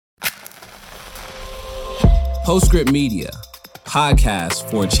Postscript Media, podcast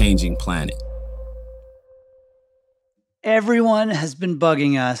for a changing planet. Everyone has been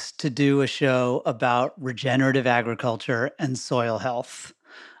bugging us to do a show about regenerative agriculture and soil health.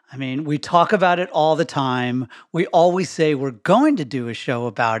 I mean, we talk about it all the time. We always say we're going to do a show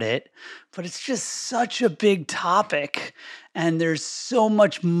about it, but it's just such a big topic. And there's so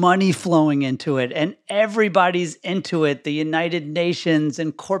much money flowing into it, and everybody's into it. The United Nations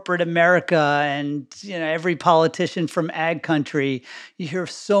and corporate America and every politician from ag country. You hear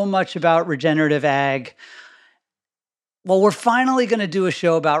so much about regenerative ag. Well, we're finally going to do a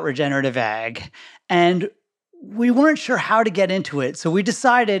show about regenerative ag, and we weren't sure how to get into it. So we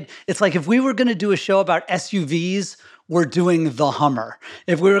decided it's like if we were going to do a show about SUVs, we're doing the Hummer.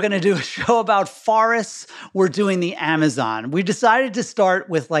 If we were going to do a show about forests, we're doing the Amazon. We decided to start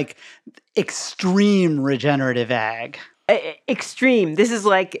with like extreme regenerative ag. Extreme. This is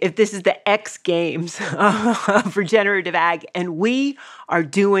like if this is the X Games of regenerative ag, and we are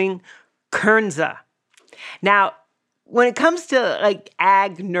doing Kernza. Now, when it comes to like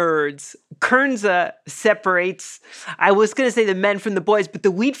ag nerds, Kernza separates, I was going to say the men from the boys, but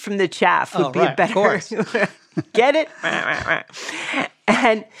the wheat from the chaff would be a better. Of course. Get it?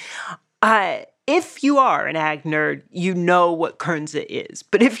 And if you are an ag nerd, you know what Kernza is.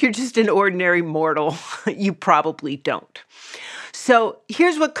 But if you're just an ordinary mortal, you probably don't. So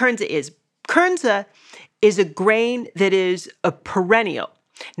here's what Kernza is. Kernza is a grain that is a perennial.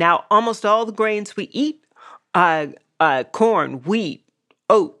 Now, almost all the grains we eat, corn, wheat,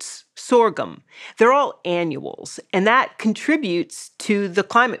 oats, sorghum, they're all annuals. And that contributes to the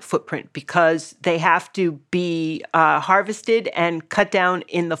climate footprint because they have to be harvested and cut down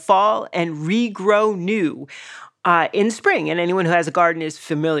in the fall and regrow new in the spring. And anyone who has a garden is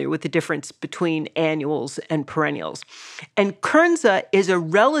familiar with the difference between annuals and perennials. And Kernza is a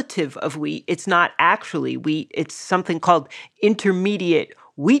relative of wheat. It's not actually wheat. It's something called intermediate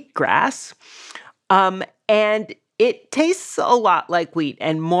wheatgrass. And it tastes a lot like wheat,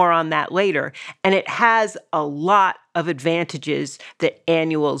 and more on that later. And it has a lot of advantages that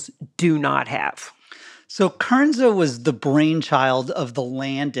annuals do not have. So Kernza was the brainchild of the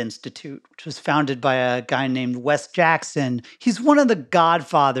Land Institute, which was founded by a guy named Wes Jackson. He's one of the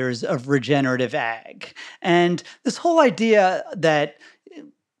godfathers of regenerative ag. And this whole idea that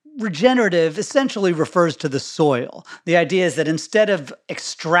regenerative essentially refers to the soil. The idea is that instead of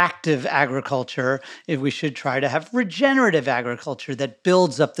extractive agriculture, if we should try to have regenerative agriculture that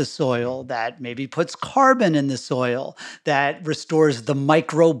builds up the soil, that maybe puts carbon in the soil, that restores the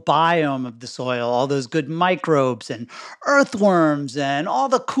microbiome of the soil, all those good microbes and earthworms and all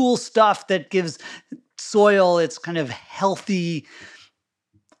the cool stuff that gives soil its kind of healthy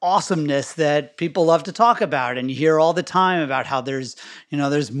awesomeness that people love to talk about. And you hear all the time about how there's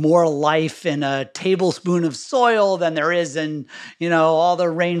more life in a tablespoon of soil than there is in, all the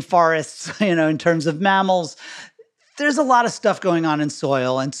rainforests, in terms of mammals. There's a lot of stuff going on in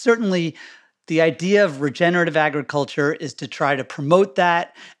soil. And certainly the idea of regenerative agriculture is to try to promote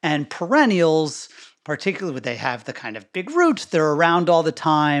that. And perennials, particularly when they have the kind of big roots, they're around all the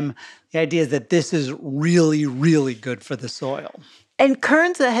time. The idea is that this is really, really good for the soil. And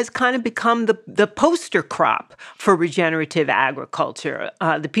Kernza has kind of become the poster crop for regenerative agriculture.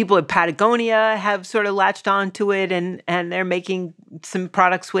 The people in Patagonia have sort of latched onto it, and they're making some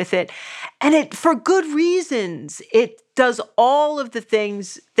products with it. And it for good reasons. It does all of the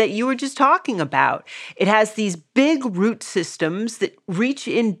things that you were just talking about. It has these big root systems that reach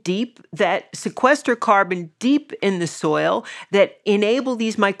in deep, that sequester carbon deep in the soil, that enable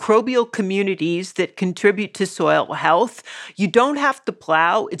these microbial communities that contribute to soil health. You don't have to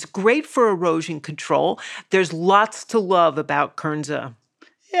plow. It's great for erosion control. There's lots to love about Kernza.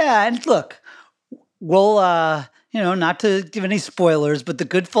 Yeah, and look, we'll not to give any spoilers, but the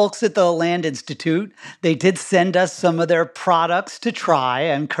good folks at the Land Institute, they did send us some of their products to try.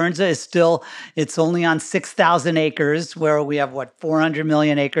 And Kernza is it's only on 6,000 acres, where we have, 400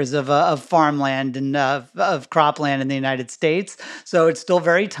 million acres of farmland and of cropland in the United States. So it's still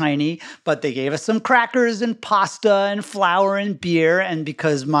very tiny, but they gave us some crackers and pasta and flour and beer. And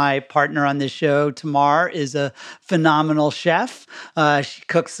because my partner on this show, Tamar, is a phenomenal chef, she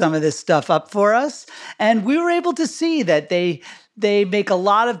cooked some of this stuff up for us. And we were able to see that they make a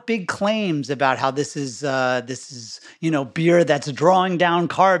lot of big claims about how this is beer that's drawing down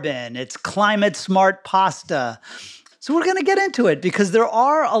carbon. It's climate smart pasta. So we're going to get into it because there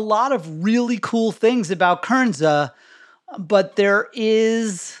are a lot of really cool things about Kernza, but there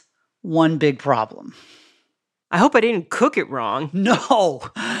is one big problem. I hope I didn't cook it wrong.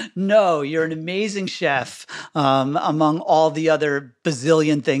 No, you're an amazing chef among all the other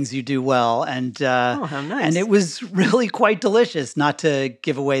bazillion things you do well. And How nice. And it was really quite delicious, not to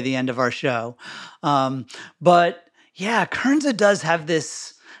give away the end of our show. But yeah, Kernza does have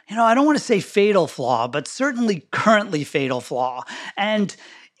this, I don't want to say fatal flaw, but certainly currently fatal flaw. And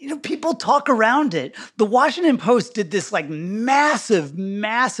people talk around it. The Washington Post did this like massive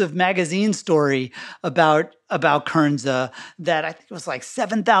magazine story about Kernza that I think it was like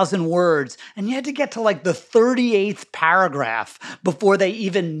 7,000 words. And you had to get to like the 38th paragraph before they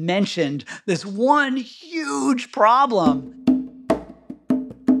even mentioned this one huge problem.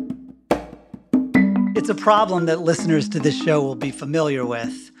 It's a problem that listeners to this show will be familiar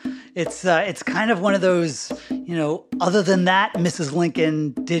with. It's kind of one of those, other than that, Mrs.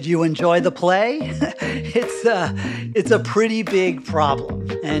 Lincoln, did you enjoy the play? It's a pretty big problem.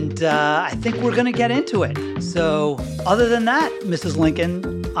 And I think we're going to get into it. So other than that, Mrs.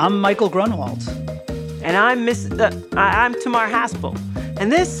 Lincoln, I'm Michael Grunwald. And I'm Tamar Haspel. And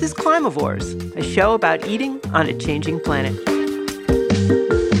this is Climavores, a show about eating on a changing planet.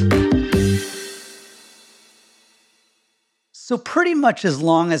 So pretty much as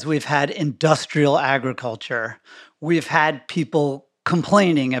long as we've had industrial agriculture, we've had people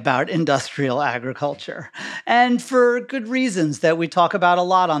complaining about industrial agriculture. And for good reasons that we talk about a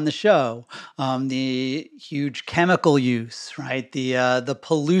lot on the show. The huge chemical use, right? The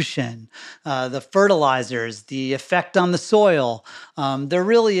pollution, the fertilizers, the effect on the soil. There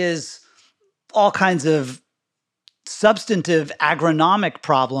really is all kinds of substantive agronomic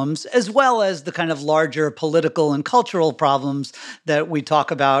problems, as well as the kind of larger political and cultural problems that we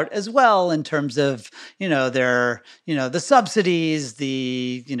talk about as well in terms of, the subsidies,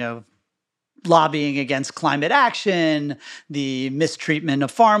 the, lobbying against climate action, the mistreatment of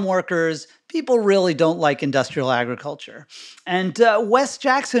farm workers. People really don't like industrial agriculture. And Wes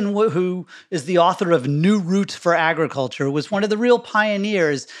Jackson, who is the author of New Roots for Agriculture, was one of the real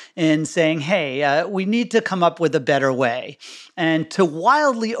pioneers in saying, hey, we need to come up with a better way. And to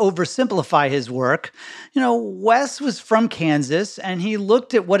wildly oversimplify his work, Wes was from Kansas, and he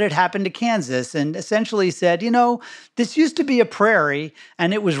looked at what had happened to Kansas and essentially said, this used to be a prairie,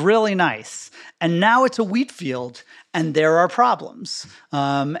 and it was really nice. And now it's a wheat field, and there are problems.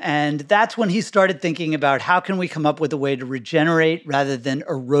 And that's when he started thinking about how can we come up with a way to regenerate rather than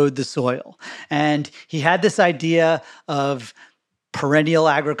erode the soil. And he had this idea of perennial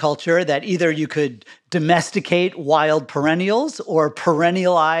agriculture, that either you could domesticate wild perennials or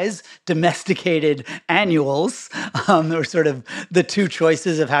perennialize domesticated annuals. There were sort of the two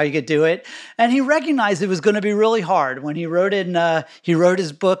choices of how you could do it. And he recognized it was going to be really hard when he wrote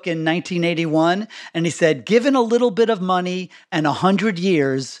his book in 1981. And he said, given a little bit of money and 100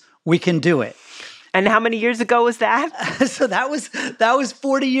 years, we can do it. And how many years ago was that? So that was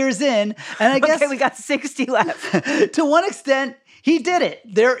 40 years in. And I guess we got 60 left. To one extent, he did it.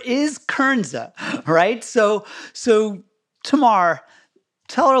 There is Kernza, right? So Tamar,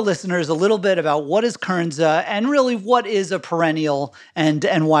 tell our listeners a little bit about what is Kernza and really what is a perennial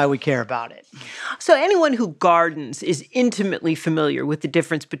and why we care about it. So anyone who gardens is intimately familiar with the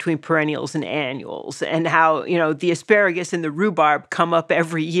difference between perennials and annuals, and how, the asparagus and the rhubarb come up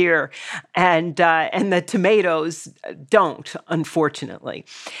every year and the tomatoes don't, unfortunately.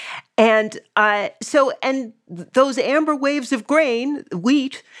 And those amber waves of grain,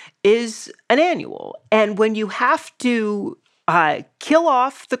 wheat, is an annual. And when you have to kill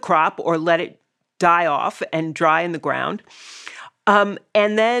off the crop or let it die off and dry in the ground, and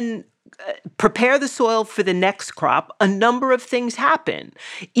then prepare the soil for the next crop, a number of things happen.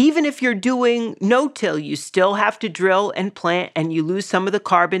 Even if you're doing no-till, you still have to drill and plant, and you lose some of the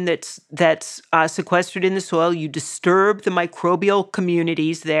carbon that's sequestered in the soil. You disturb the microbial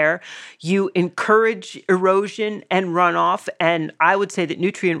communities there. You encourage erosion and runoff, and I would say that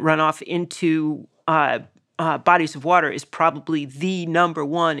nutrient runoff into bodies of water is probably the number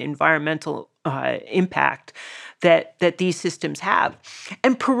one environmental impact that these systems have.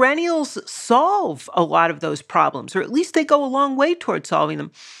 And perennials solve a lot of those problems, or at least they go a long way toward solving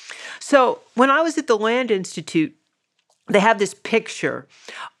them. So when I was at the Land Institute, they have this picture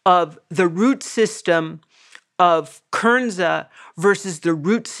of the root system of Kernza versus the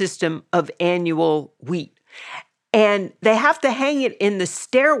root system of annual wheat. And they have to hang it in the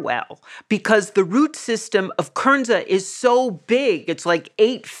stairwell because the root system of Kernza is so big. It's like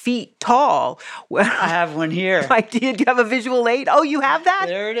 8 feet tall. I have one here. Do you have a visual aid? Oh, you have that?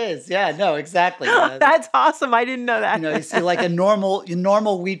 There it is. Yeah, no, exactly. That's awesome. I didn't know that. You see like a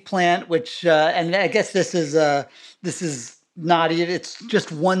normal wheat plant, which, and I guess this is not even, it's just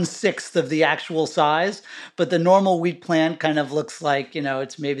 1/6 of the actual size. But the normal wheat plant kind of looks like,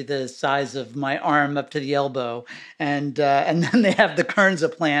 it's maybe the size of my arm up to the elbow. And then they have the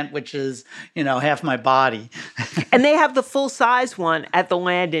Kernza plant, which is, half my body. And they have the full size one at the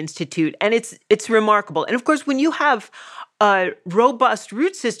Land Institute, and it's remarkable. And of course, when you have a robust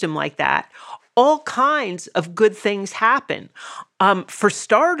root system like that, all kinds of good things happen. For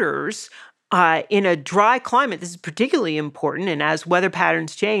starters, in a dry climate, this is particularly important, and as weather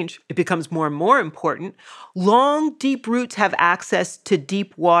patterns change, it becomes more and more important. Long, deep roots have access to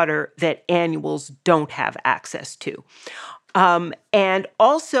deep water that annuals don't have access to. And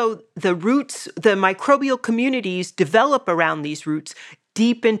also the roots, the microbial communities develop around these roots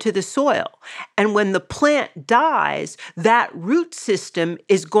deep into the soil. And when the plant dies, that root system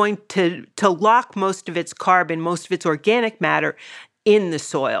is going to lock most of its carbon, most of its organic matter in the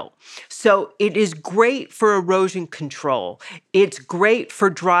soil. So it is great for erosion control. It's great for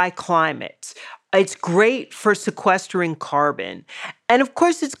dry climates. It's great for sequestering carbon. And of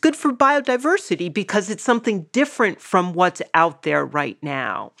course, it's good for biodiversity because it's something different from what's out there right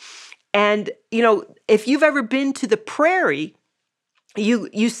now. And, if you've ever been to the prairie,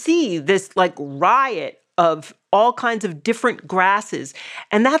 you see this like riot of all kinds of different grasses.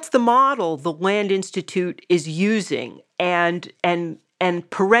 And that's the model the Land Institute is using. And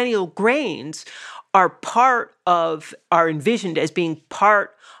perennial grains are envisioned as being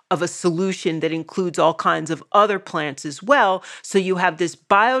part of a solution that includes all kinds of other plants as well. So you have this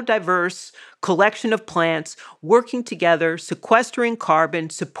biodiverse collection of plants working together, sequestering carbon,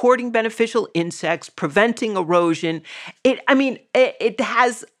 supporting beneficial insects, preventing erosion. It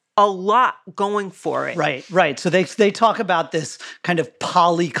has a lot going for it. Right. So they talk about this kind of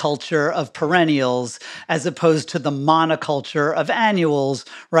polyculture of perennials as opposed to the monoculture of annuals,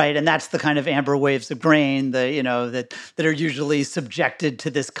 right? And that's the kind of amber waves of grain, that are usually subjected to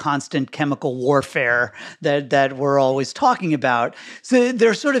this constant chemical warfare that we're always talking about. So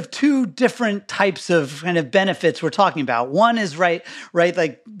there's sort of two different types of kind of benefits we're talking about. One is right,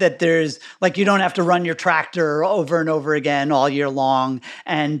 like that there's like you don't have to run your tractor over and over again all year long,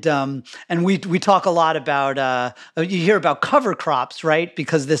 and we talk a lot about you hear about cover crops, right?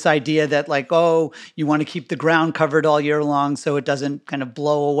 Because this idea that you want to keep the ground covered all year long so it doesn't kind of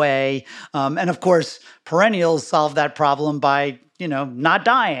blow away, and of course perennials solve that problem by not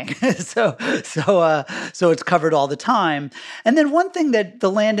dying. so it's covered all the time. And then one thing that the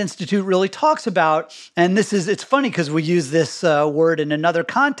Land Institute really talks about, and it's funny because we use this word in another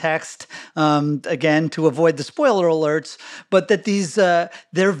context, again, to avoid the spoiler alerts, but that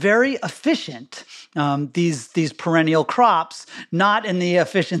they're very efficient. These perennial crops, not in the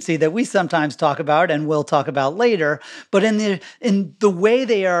efficiency that we sometimes talk about and we'll talk about later, but in the way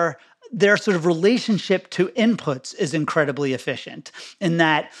their sort of relationship to inputs is incredibly efficient in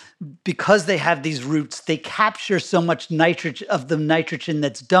that because they have these roots, they capture so much nitrogen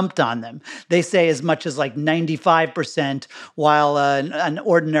that's dumped on them. They say as much as 95%, while an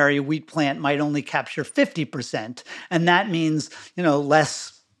ordinary wheat plant might only capture 50%. And that means,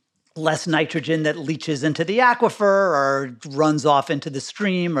 less nitrogen that leaches into the aquifer or runs off into the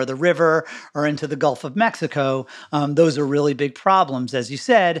stream or the river or into the Gulf of Mexico. Those are really big problems, as you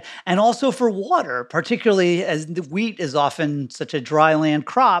said. And also for water, particularly as the wheat is often such a dry land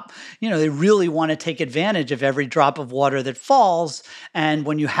crop, they really want to take advantage of every drop of water that falls. And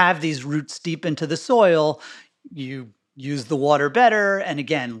when you have these roots deep into the soil, you use the water better, and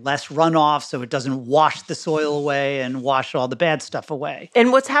again, less runoff so it doesn't wash the soil away and wash all the bad stuff away.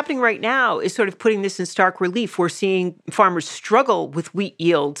 And what's happening right now is sort of putting this in stark relief. We're seeing farmers struggle with wheat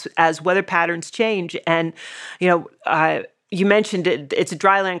yields as weather patterns change. And, you mentioned it's a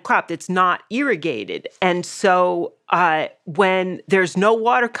dryland crop that's not irrigated. And so when there's no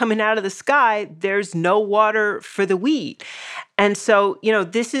water coming out of the sky, there's no water for the wheat. And so,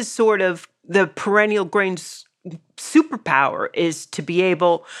 this is sort of the perennial grains superpower is to be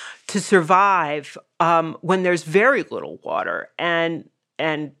able to survive when there's very little water. And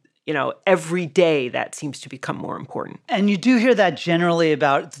every day that seems to become more important. And you do hear that generally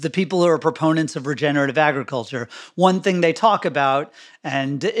about the people who are proponents of regenerative agriculture. One thing they talk about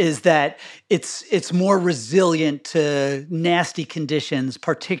is that it's more resilient to nasty conditions,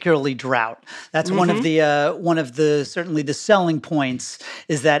 particularly drought. That's one of the certainly the selling points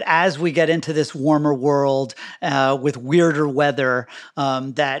is that as we get into this warmer world with weirder weather,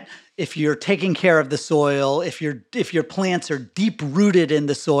 that if you're taking care of the soil, if your plants are deep rooted in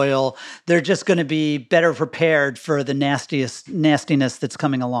the soil, they're just going to be better prepared for the nastiness that's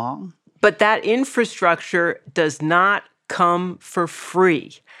coming along. But that infrastructure does not come for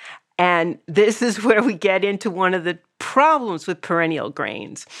free. And this is where we get into one of the problems with perennial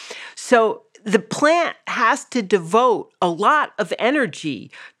grains. So the plant has to devote a lot of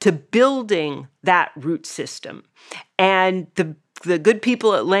energy to building that root system. And the good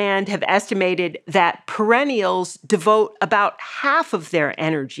people at Land have estimated that perennials devote about half of their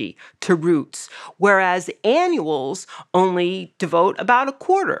energy to roots, whereas annuals only devote about a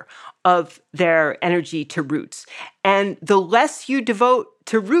quarter of their energy to roots. And the less you devote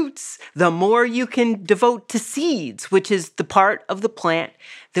to roots, the more you can devote to seeds, which is the part of the plant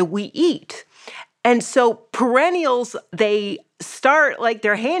that we eat. And so perennials, they start like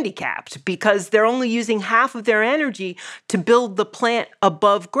they're handicapped because they're only using half of their energy to build the plant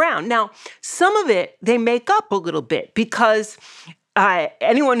above ground. Now, some of it they make up a little bit because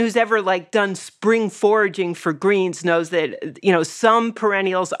anyone who's ever done spring foraging for greens knows that, some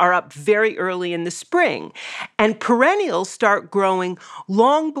perennials are up very early in the spring, and perennials start growing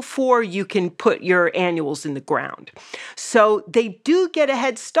long before you can put your annuals in the ground. So they do get a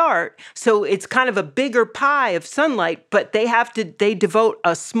head start. So it's kind of a bigger pie of sunlight, but they devote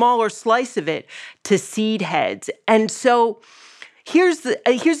a smaller slice of it to seed heads. And so here's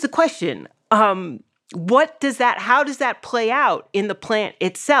the question. How does that play out in the plant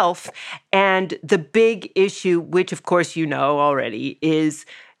itself? And the big issue, which of course you know already, is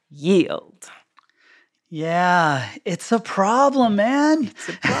yield. Yeah, it's a problem, man.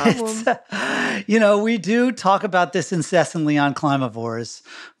 It's a problem. We do talk about this incessantly on Climavores,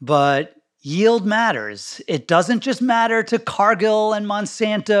 but yield matters. It doesn't just matter to Cargill and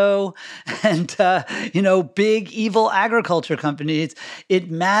Monsanto and, big evil agriculture companies. It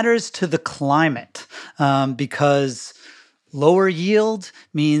matters to the climate because lower yield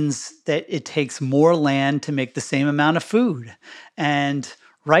means that it takes more land to make the same amount of food. And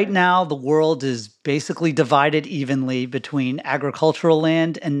right now, the world is basically divided evenly between agricultural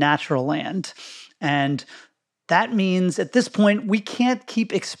land and natural land. And that means at this point, we can't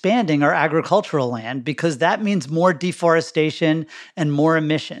keep expanding our agricultural land because that means more deforestation and more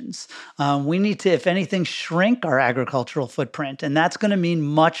emissions. We need to, if anything, shrink our agricultural footprint, and that's going to mean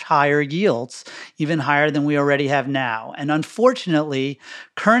much higher yields, even higher than we already have now. And unfortunately,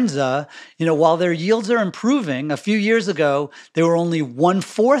 Kernza, while their yields are improving, a few years ago, they were only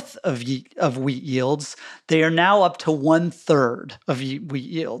 1/4 of wheat yields. They are now up to 1/3 of wheat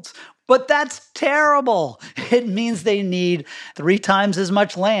yields. But that's terrible. It means they need 3 times as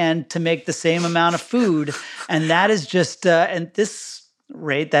much land to make the same amount of food. And that is just, at this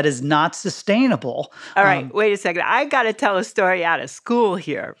rate, that is not sustainable. All right, wait a second. I got to tell a story out of school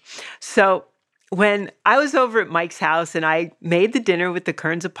here. So when I was over at Mike's house and I made the dinner with the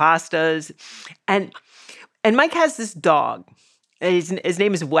Kernza pastas, and Mike has this dog. His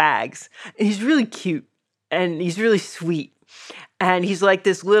name is Wags. And he's really cute and he's really sweet. And he's like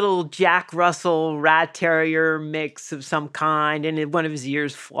this little Jack Russell rat terrier mix of some kind, and one of his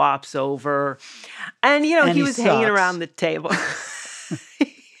ears flops over. And, he was hanging around the table.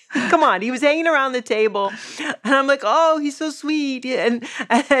 Come on, he was hanging around the table, and I'm like, oh, he's so sweet, and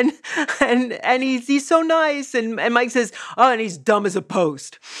he's so nice, and Mike says, oh, and he's dumb as a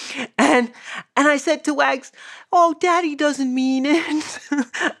post, and I said to Wags, oh, Daddy doesn't mean it,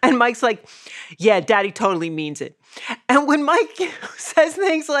 and Mike's like, yeah, Daddy totally means it. And when Mike says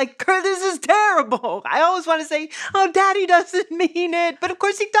things like, this is terrible, I always want to say, oh, Daddy doesn't mean it. But of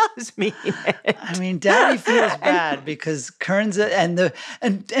course he does mean it. I mean, Daddy feels bad because Kernza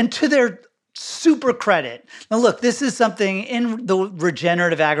and to their super credit. Now, look, this is something in the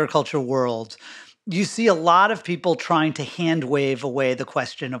regenerative agriculture world. You see a lot of people trying to hand wave away the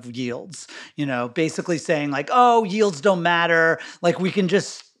question of yields, basically saying oh, yields don't matter. We can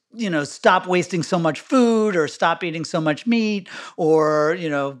just stop wasting so much food or stop eating so much meat or,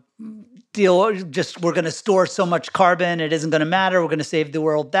 we're going to store so much carbon, it isn't going to matter. We're going to save the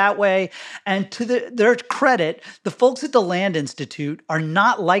world that way. And to their credit, the folks at the Land Institute are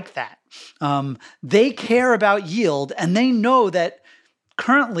not like that. They care about yield, and they know that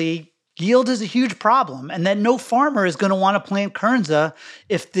currently yield is a huge problem and that no farmer is going to want to plant Kernza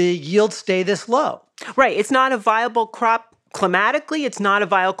if the yields stay this low. Right. It's not a viable crop. Climatically, it's not a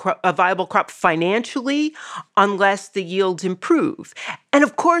viable crop financially unless the yields improve. And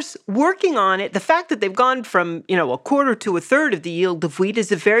of course, working on it, the fact that they've gone from, a quarter to a third of the yield of wheat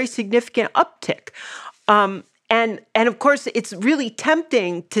is a very significant uptick. And of course, it's really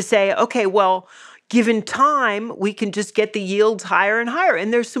tempting to say, okay, well, given time, we can just get the yields higher and higher.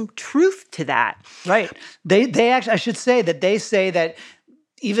 And there's some truth to that. Right. They actually, I should say that they say that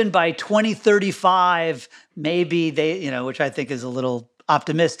even by 2035, maybe they, which I think is a little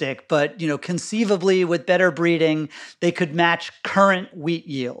optimistic, but conceivably with better breeding, they could match current wheat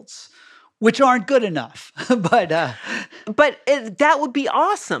yields, which aren't good enough. but that would be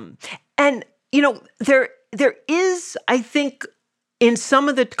awesome. And there is, I think, in some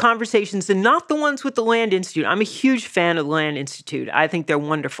of the conversations, and not the ones with the Land Institute. I'm a huge fan of the Land Institute. I think they're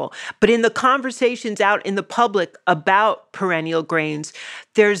wonderful. But in the conversations out in the public about perennial grains,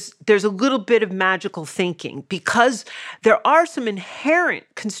 there's a little bit of magical thinking, because there are some inherent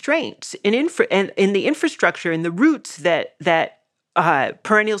constraints in the infrastructure, in the roots that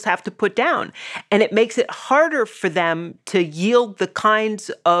perennials have to put down. And it makes it harder for them to yield the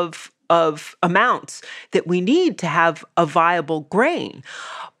kinds of amounts that we need to have a viable grain.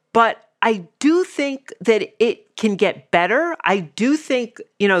 But I do think that it can get better. I do think,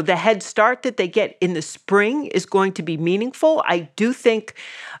 the head start that they get in the spring is going to be meaningful. I do think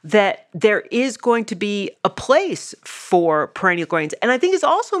that there is going to be a place for perennial grains. And I think it's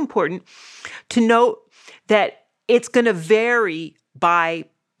also important to note that it's going to vary by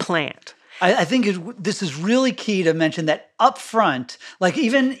plant. I think this is really key to mention that up front, like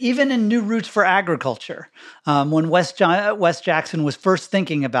even in New Roots for Agriculture, when Wes Jackson was first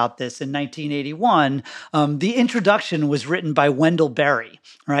thinking about this in 1981, the introduction was written by Wendell Berry,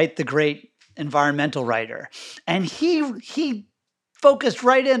 right, the great environmental writer, and he focused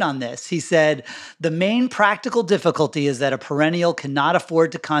right in on this. He said, the main practical difficulty is that a perennial cannot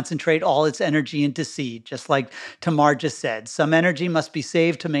afford to concentrate all its energy into seed, just like Tamar just said. Some energy must be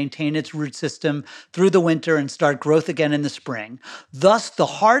saved to maintain its root system through the winter and start growth again in the spring. Thus, the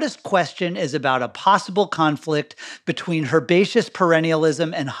hardest question is about a possible conflict between herbaceous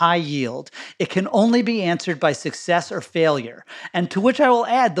perennialism and high yield. It can only be answered by success or failure. And to which I will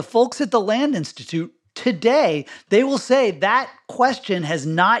add, the folks at the Land Institute today, they will say that question has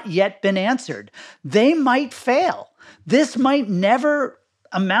not yet been answered. They might fail. This might never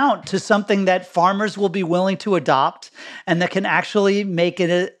amount to something that farmers will be willing to adopt and that can actually make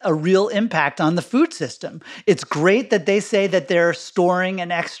it a real impact on the food system. It's great that they say that they're storing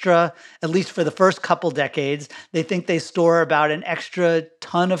an extra, at least for the first couple decades, they think they store about an extra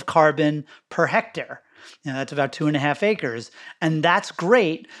ton of carbon per hectare. That's about 2.5 acres. And that's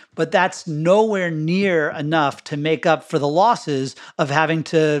great, but that's nowhere near enough to make up for the losses of having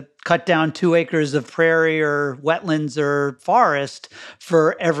to cut down 2 acres of prairie or wetlands or forest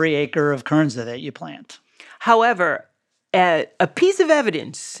for every acre of Kernza that you plant. However, a piece of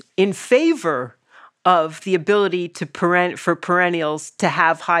evidence in favor of the ability for perennials to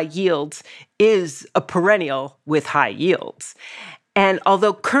have high yields is a perennial with high yields. And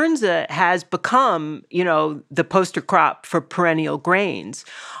although Kernza has become, the poster crop for perennial grains,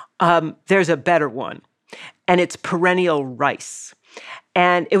 there's a better one, and it's perennial rice.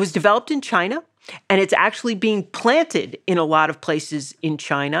 And it was developed in China, and it's actually being planted in a lot of places in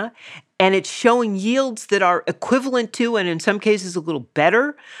China, and it's showing yields that are equivalent to, and in some cases a little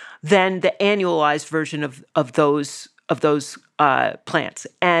better than, the annualized version of those plants.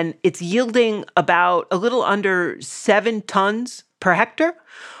 And it's yielding about a little under 7 tons per hectare,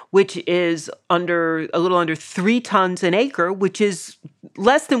 which is a little under 3 tons an acre, which is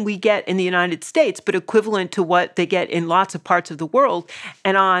less than we get in the United States, but equivalent to what they get in lots of parts of the world.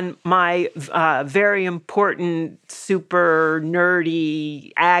 And on my very important, super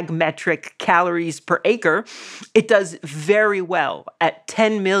nerdy ag metric calories per acre, it does very well at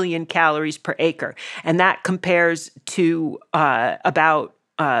 10 million calories per acre. And that compares to about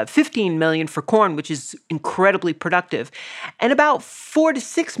 15 million for corn, which is incredibly productive, and about 4 to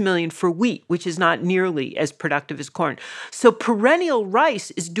 6 million for wheat, which is not nearly as productive as corn. So perennial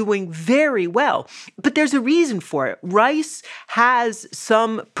rice is doing very well, but there's a reason for it. Rice has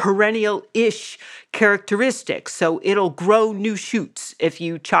some perennial-ish characteristics, so it'll grow new shoots if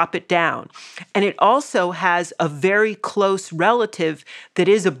you chop it down. And it also has a very close relative that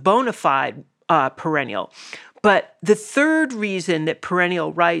is a bona fide perennial. But the third reason that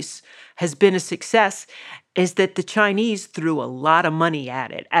perennial rice has been a success is that the Chinese threw a lot of money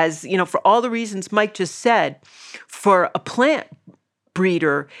at it. As for all the reasons Mike just said, for a plant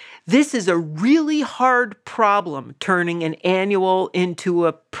breeder, this is a really hard problem, turning an annual into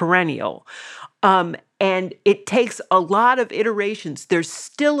a perennial. And it takes a lot of iterations. There's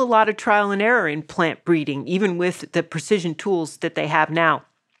still a lot of trial and error in plant breeding, even with the precision tools that they have now.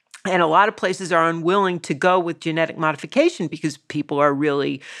 And a lot of places are unwilling to go with genetic modification because people are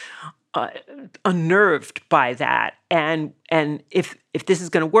really unnerved by that. And if this is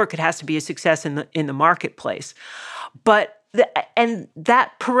going to work, it has to be a success in the marketplace. But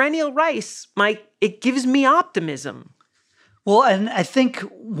that perennial rice, Mike, it gives me optimism. Well, and I think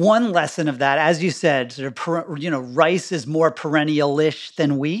one lesson of that, as you said, sort of, rice is more perennial-ish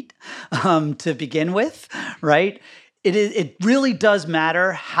than wheat to begin with, right? It really does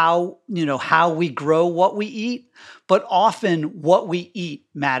matter how we grow what we eat, but often what we eat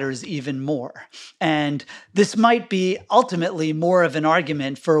matters even more. And this might be ultimately more of an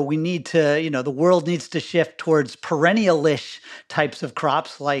argument for we need to, the world needs to shift towards perennial-ish types of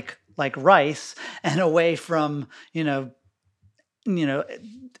crops like rice and away from, you know,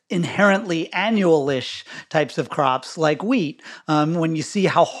 inherently annual-ish types of crops like wheat, when you see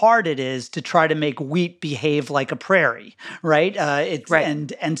how hard it is to try to make wheat behave like a prairie, right?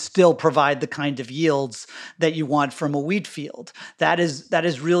 Right. And still provide the kind of yields that you want from a wheat field. That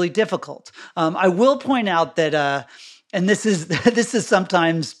is really difficult. I will point out that and this is this is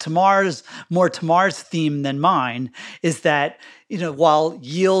sometimes Tamar's theme than mine, is that while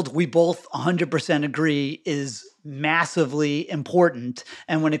yield we both 100% agree is massively important,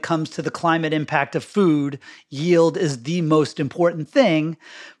 and when it comes to the climate impact of food, yield is the most important thing.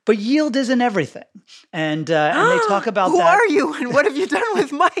 But yield isn't everything, and they talk about Who that. are you, and what have you done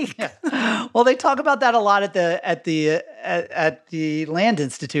with Mike? Yeah. Well, they talk about that a lot at the Land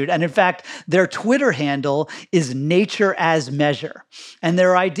Institute, and in fact, their Twitter handle is Nature as Measure, and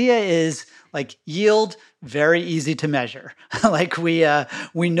their idea is like yield very easy to measure. Like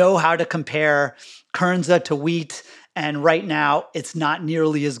we know how to compare Kernza to wheat, and right now it's not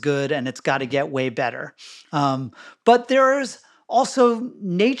nearly as good, and it's got to get way better. But there's also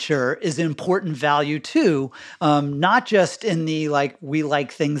nature is an important value too, not just in the we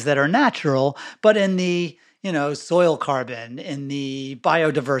like things that are natural, but in the soil carbon, in the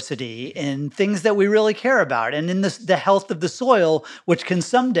biodiversity, in things that we really care about, and in the health of the soil, which can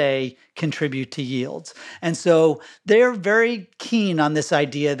someday contribute to yields. And so they're very keen on this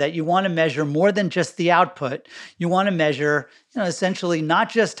idea that you want to measure more than just the output. You want to measure, essentially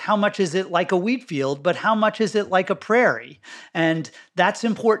not just how much is it like a wheat field, but how much is it like a prairie. And that's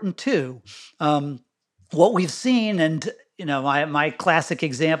important too. What we've seen, and my classic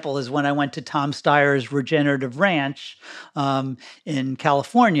example is when I went to Tom Steyer's Regenerative Ranch in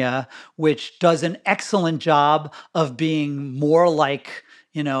California, which does an excellent job of being more like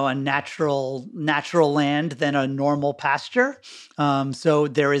a natural land than a normal pasture. So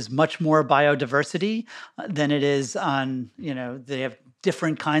there is much more biodiversity than it is on, they have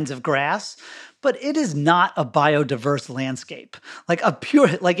different kinds of grass, but it is not a biodiverse landscape. Like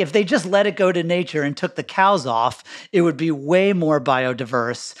if they just let it go to nature and took the cows off, it would be way more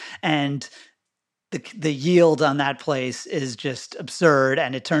biodiverse, and the yield on that place is just absurd.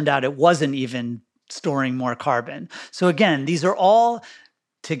 And it turned out it wasn't even storing more carbon. So again, these are all,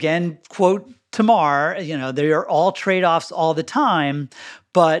 to again quote Tamar, they are all trade-offs all the time,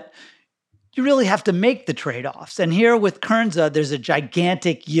 but you really have to make the trade-offs. And here with Kernza, there's a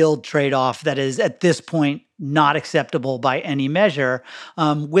gigantic yield trade-off that is at this point not acceptable by any measure.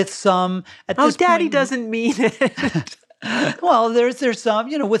 With some at this Daddy point, doesn't mean it. Well, there's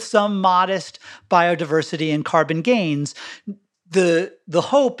some, with some modest biodiversity and carbon gains. The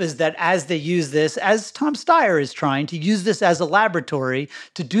hope is that as they use this, as Tom Steyer is trying to use this as a laboratory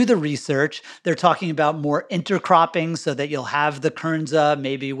to do the research, they're talking about more intercropping so that you'll have the Kernza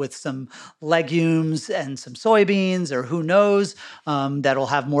maybe with some legumes and some soybeans, or who knows, that'll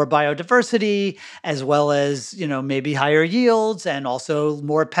have more biodiversity, as well as, maybe higher yields, and also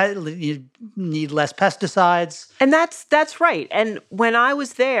you need less pesticides. And that's right. And when I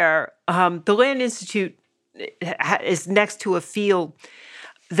was there, the Land Institute is next to a field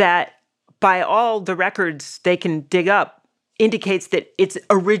that, by all the records they can dig up, indicates that it's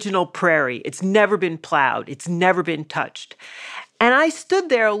original prairie. It's never been plowed. It's never been touched. And I stood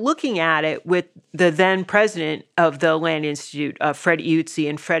there looking at it with the then president of the Land Institute, Fred Iuzzi.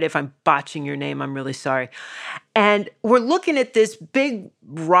 And Fred, if I'm botching your name, I'm really sorry. And we're looking at this big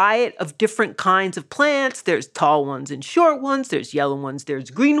riot of different kinds of plants. There's tall ones and short ones. There's yellow ones. There's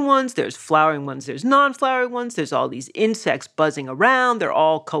green ones. There's flowering ones. There's non-flowering ones. There's all these insects buzzing around. They're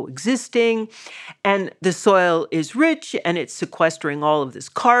all coexisting. And the soil is rich, and it's sequestering all of this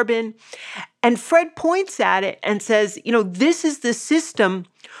carbon. And Fred points at it and says, this is the system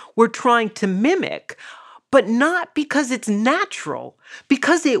we're trying to mimic, but not because it's natural,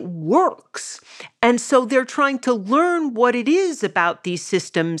 because it works. And so they're trying to learn what it is about these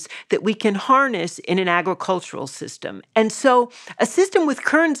systems that we can harness in an agricultural system. And so a system with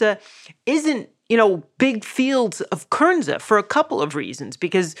Kernza isn't, big fields of Kernza for a couple of reasons.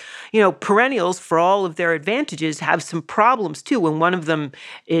 Because, perennials, for all of their advantages, have some problems too. And one of them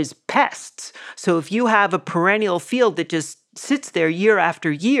is pests. So if you have a perennial field that just sits there year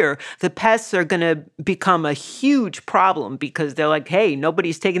after year, the pests are going to become a huge problem because they're like, hey,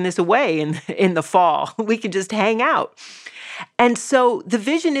 nobody's taking this away in the fall. We can just hang out. And so the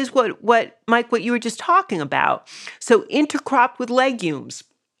vision is what Mike, what you were just talking about. So intercropped with legumes.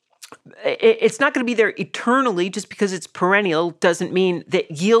 It's not going to be there eternally. Just because it's perennial doesn't mean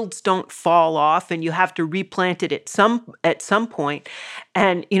that yields don't fall off and you have to replant it at some point.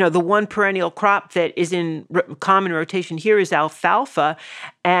 And, the one perennial crop that is in common rotation here is alfalfa.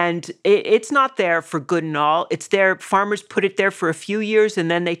 And it's not there for good and all. It's there, farmers put it there for a few years and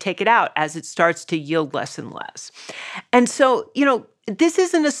then they take it out as it starts to yield less and less. And so, this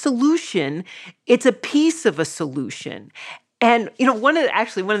isn't a solution. It's a piece of a solution. And, one of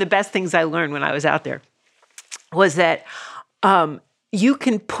the best things I learned when I was out there was that you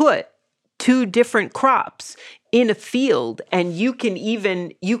can put two different crops in a field and you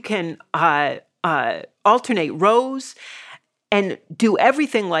can alternate rows and do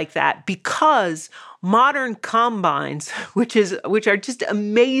everything like that because modern combines, which are just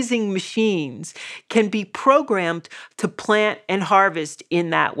amazing machines, can be programmed to plant and harvest in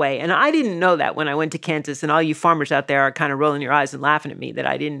that way. And I didn't know that when I went to Kansas, and all you farmers out there are kind of rolling your eyes and laughing at me that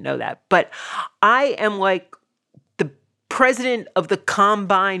I didn't know that. But I am like the president of the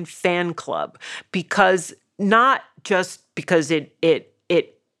Combine fan club because not just because it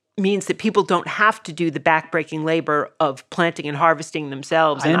means that people don't have to do the backbreaking labor of planting and harvesting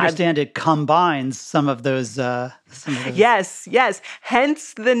themselves. I understand it combines some of those. Yes.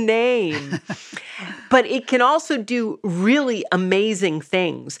 Hence the name. But it can also do really amazing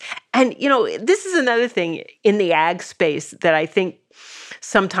things. And, this is another thing in the ag space that I think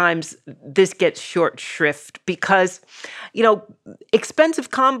sometimes this gets short shrift because, expensive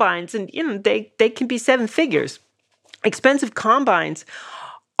combines, and, they can be seven figures. Expensive combines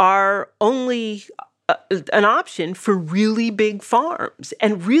are only an option for really big farms.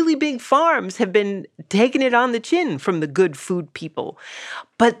 And really big farms have been taking it on the chin from the good food people.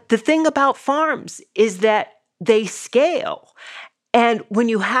 But the thing about farms is that they scale. And when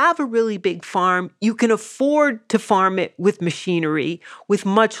you have a really big farm, you can afford to farm it with machinery, with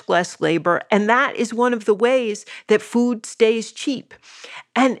much less labor. And that is one of the ways that food stays cheap.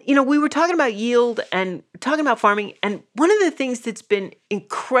 And, we were talking about yield and talking about farming. And one of the things that's been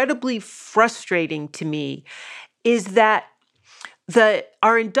incredibly frustrating to me is that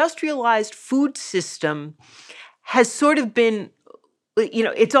our industrialized food system has sort of been,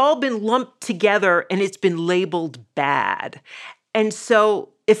 it's all been lumped together and it's been labeled bad. And so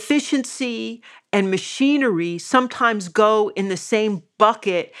efficiency and machinery sometimes go in the same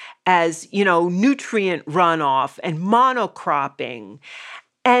bucket as, nutrient runoff and monocropping.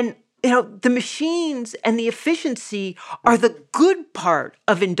 And, the machines and the efficiency are the good part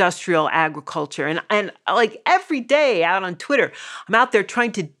of industrial agriculture. And like every day out on Twitter, I'm out there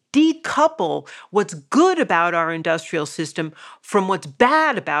trying to decouple what's good about our industrial system from what's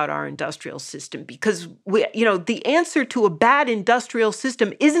bad about our industrial system. Because the answer to a bad industrial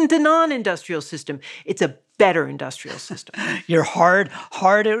system isn't a non-industrial system. It's a better industrial system. You're hard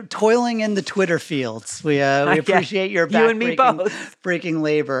toiling in the Twitter fields. We appreciate your breaking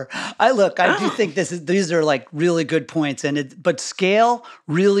labor. I do think these are like really good points, but scale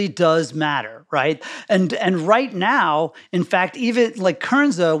really does matter, right? And right now, in fact, even like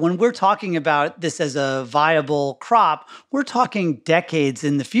Kernza, when we're talking about this as a viable crop, we're talking decades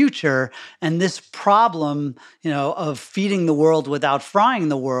in the future, and this problem, of feeding the world without frying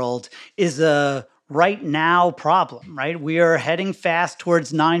the world is a right now problem, right? We are heading fast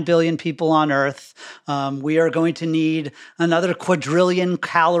towards 9 billion people on Earth. We are going to need another quadrillion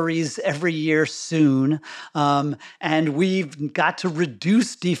calories every year soon. And we've got to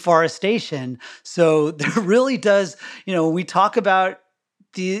reduce deforestation. So there really does, we talk about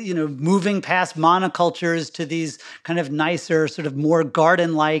moving past monocultures to these kind of nicer, sort of more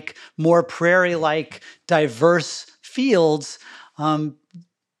garden-like, more prairie-like, diverse fields.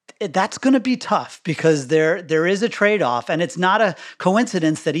 That's going to be tough because there is a trade-off, and it's not a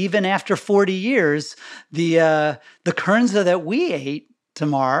coincidence that even after 40 years, the Kernza that we ate,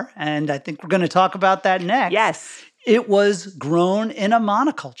 Tamar, and I think we're going to talk about that next. Yes, it was grown in a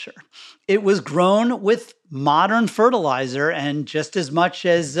monoculture. It was grown with modern fertilizer and just as much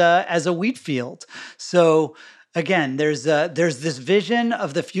as a wheat field. So again, there's this vision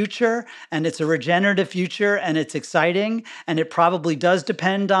of the future, and it's a regenerative future, and it's exciting, and it probably does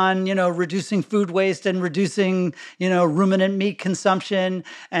depend on, reducing food waste and reducing, ruminant meat consumption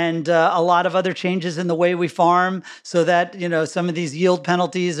and a lot of other changes in the way we farm, so that, some of these yield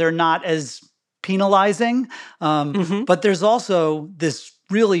penalties are not as penalizing. But there's also this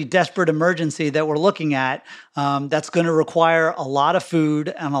really desperate emergency that we're looking at that's going to require a lot of food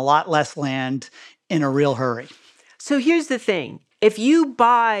and a lot less land in a real hurry. So here's the thing. If you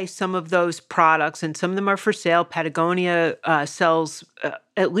buy some of those products, and some of them are for sale, Patagonia sells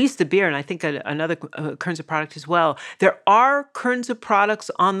at least the beer, and I think another Kernza product as well. There are Kernza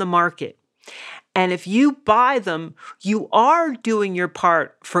products on the market. And if you buy them, you are doing your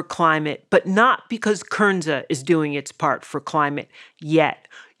part for climate, but not because Kernza is doing its part for climate yet.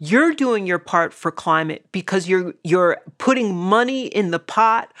 You're doing your part for climate because you're putting money in the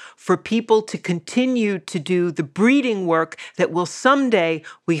pot for people to continue to do the breeding work that will someday,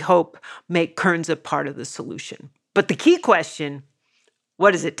 we hope, make Kernza part of the solution. But the key question,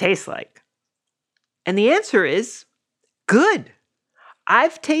 what does it taste like? And the answer is good.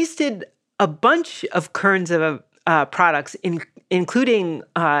 I've tasted a bunch of Kernza products, including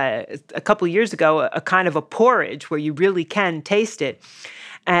a couple of years ago, a kind of a porridge where you really can taste it.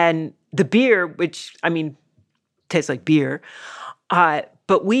 And the beer, which, tastes like beer.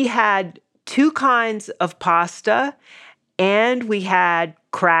 But we had two kinds of pasta, and we had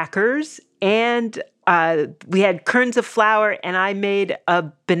crackers, and we had Kernza flour, and I made a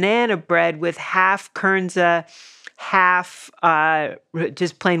banana bread with half Kernza, half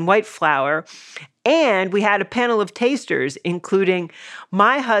just plain white flour. And we had a panel of tasters, including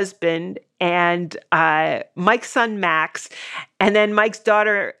my husband and Mike's son, Max, and then Mike's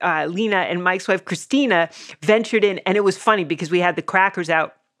daughter, Lena, and Mike's wife, Christina, ventured in. And it was funny because we had the crackers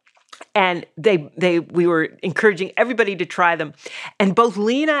out, and we were encouraging everybody to try them. And both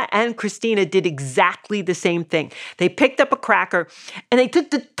Lena and Christina did exactly the same thing. They picked up a cracker, and they took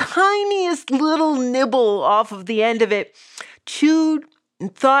the tiniest little nibble off of the end of it, chewed,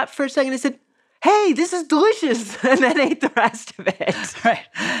 and thought for a second, and said, "Hey, this is delicious," and then ate the rest of it. Right.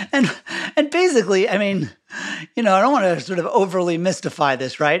 And basically, I don't want to sort of overly mystify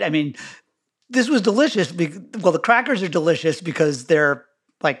this, right? This was delicious. The crackers are delicious because they're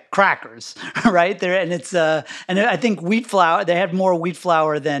like crackers, right? And I think wheat flour, they had more wheat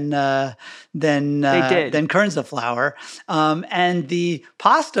flour than Kernza flour. And the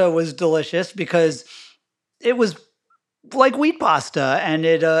pasta was delicious because it was like wheat pasta,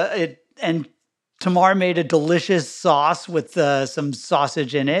 and Tamar made a delicious sauce with some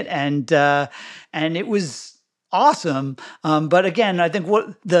sausage in it, and it was awesome. But again, I think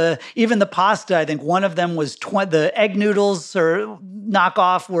even the pasta, I think one of them was the egg noodles or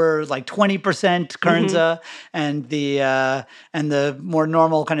knockoff were like 20% Kernza, and the more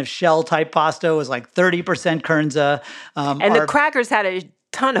normal kind of shell type pasta was like 30% Kernza. And the crackers had a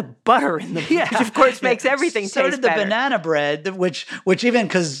ton of butter in them, which of course makes everything taste better. So did the banana bread, which even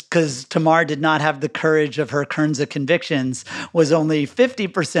because Tamar did not have the courage of her Kernza convictions, was only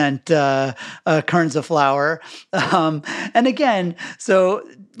 50% Kernza flour. And again, so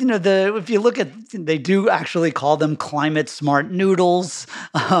if you look at, they do actually call them climate smart noodles.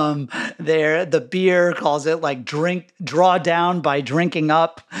 The beer calls it like draw down by drinking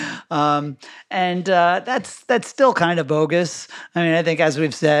up. And that's still kind of bogus. I think, as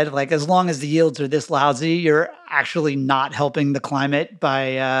we've said, like, as long as the yields are this lousy, you're actually not helping the climate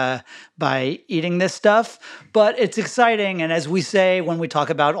by eating this stuff. But it's exciting. And as we say, when we talk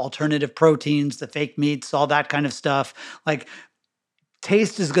about alternative proteins, the fake meats, all that kind of stuff, like,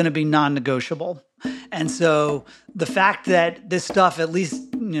 taste is going to be non-negotiable. And so the fact that this stuff at least,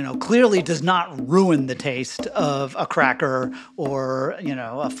 clearly does not ruin the taste of a cracker or,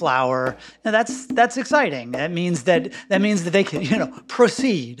 a flour, that's exciting. That means that they can,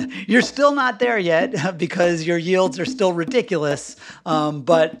 proceed. You're still not there yet because your yields are still ridiculous.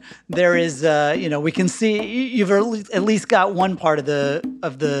 But there is, we can see you've at least got one part of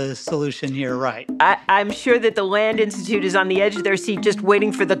the solution here, right? I'm sure that the Land Institute is on the edge of their seat just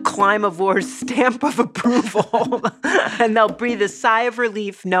waiting for the Climivore's stamp of approval. And they'll breathe a sigh of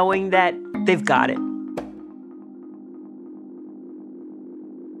relief knowing that they've got it.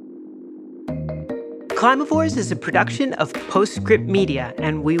 Climivores is a production of Postscript Media,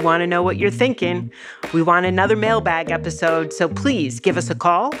 and we want to know what you're thinking. We want another mailbag episode, so please give us a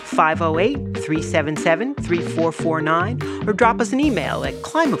call, 508-377-3449, or drop us an email at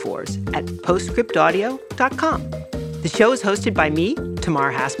climivores@postscriptaudio.com. The show is hosted by me,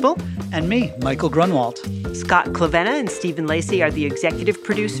 Tamar Haspel, And me, Michael Grunwald. Scott Clavenna and Stephen Lacey are the executive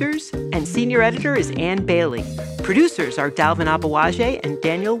producers, and senior editor is Ann Bailey. Producers are Dalvin Abawaje and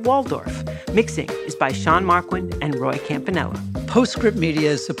Daniel Waldorf. Mixing is by Sean Marquand and Roy Campanella. Postscript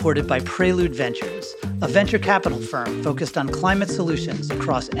Media is supported by Prelude Ventures, a venture capital firm focused on climate solutions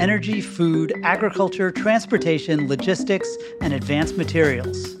across energy, food, agriculture, transportation, logistics, and advanced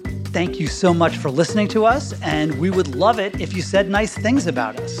materials. Thank you so much for listening to us, and we would love it if you said nice things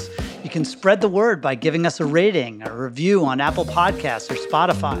about us. You can spread the word by giving us a rating, a review on Apple Podcasts or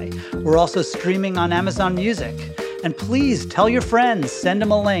Spotify. We're also streaming on Amazon Music. And please tell your friends, send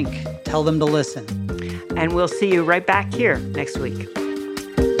them a link, tell them to listen. And we'll see you right back here next week.